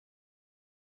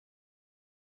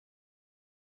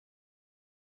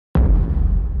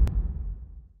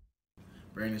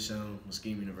Schon,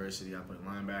 Muskingum University. I play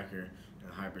linebacker in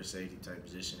a hybrid safety type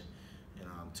position. And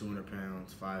I'm 200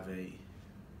 pounds, 5'8".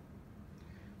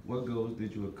 What goals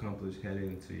did you accomplish heading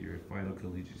into your final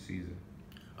collegiate season?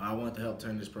 I wanted to help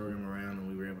turn this program around, and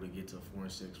we were able to get to a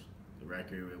 4-6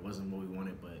 record. It wasn't what we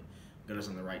wanted, but got us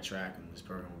on the right track, and this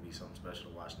program will be something special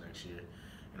to watch next year.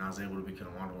 And I was able to become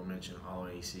honorable mention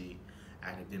All-OAC,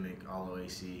 academic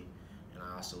All-OAC, and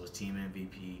I also was Team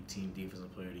MVP, Team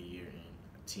Defensive Player of the Year,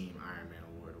 and Team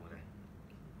Ironman Award winner.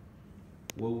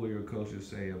 What will your coaches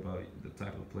say about the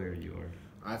type of player you are?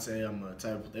 I'd say I'm a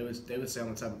type. They would say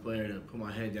I'm the type of player to put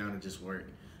my head down and just work.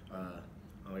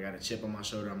 I got a chip on my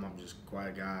shoulder. I'm just a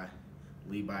quiet guy,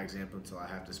 lead by example until I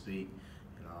have to speak,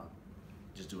 and I'll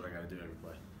just do what I got to do every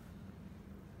play.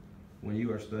 When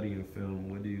you are studying film,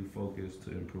 what do you focus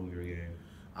to improve your game?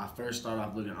 I first start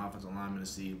off looking at offensive linemen to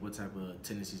see what type of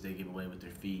tendencies they give away with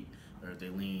their feet, or if they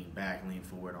lean back, lean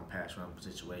forward on pass run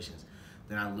situations.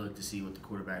 Then I look to see what the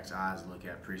quarterback's eyes look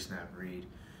at pre-snap read,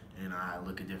 and I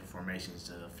look at different formations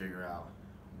to figure out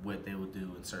what they will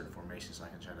do in certain formations so I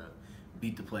can try to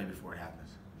beat the play before it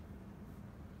happens.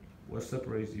 What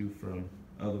separates you from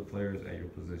other players at your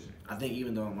position? I think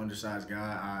even though I'm an undersized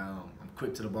guy, I'm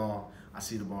quick to the ball. I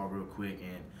see the ball real quick,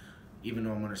 and even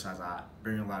though I'm undersized, I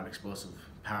bring a lot of explosive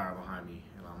power behind me,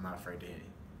 and I'm not afraid to hit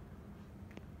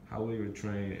it. How will you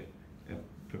train and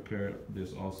prepare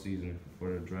this off season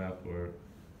for the draft or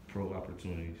pro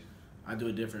opportunities? I do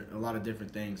a lot of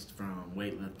different things from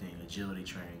weightlifting, agility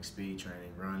training, speed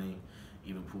training, running,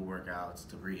 even pool workouts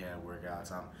to rehab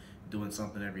workouts. I'm doing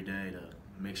something every day to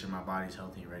make sure my body's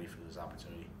healthy and ready for this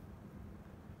opportunity.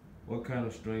 What kind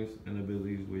of strengths and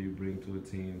abilities will you bring to a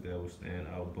team that will stand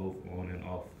out both on and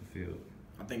off the field?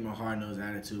 I think my hard-nosed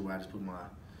attitude, where I just put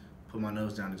my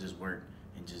nose down and just work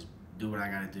and just do what I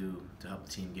got to do to help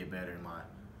the team get better, and my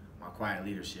quiet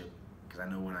leadership, because I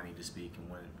know when I need to speak and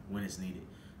when it's needed,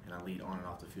 and I lead on and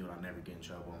off the field. I never get in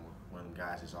trouble. I'm one of them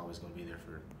guys that's always going to be there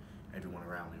for everyone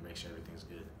around me to make sure everything's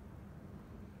good.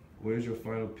 What is your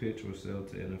final pitch or sell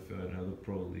to NFL and other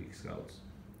pro league scouts?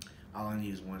 All I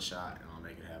need is one shot, and I'll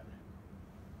make it happen.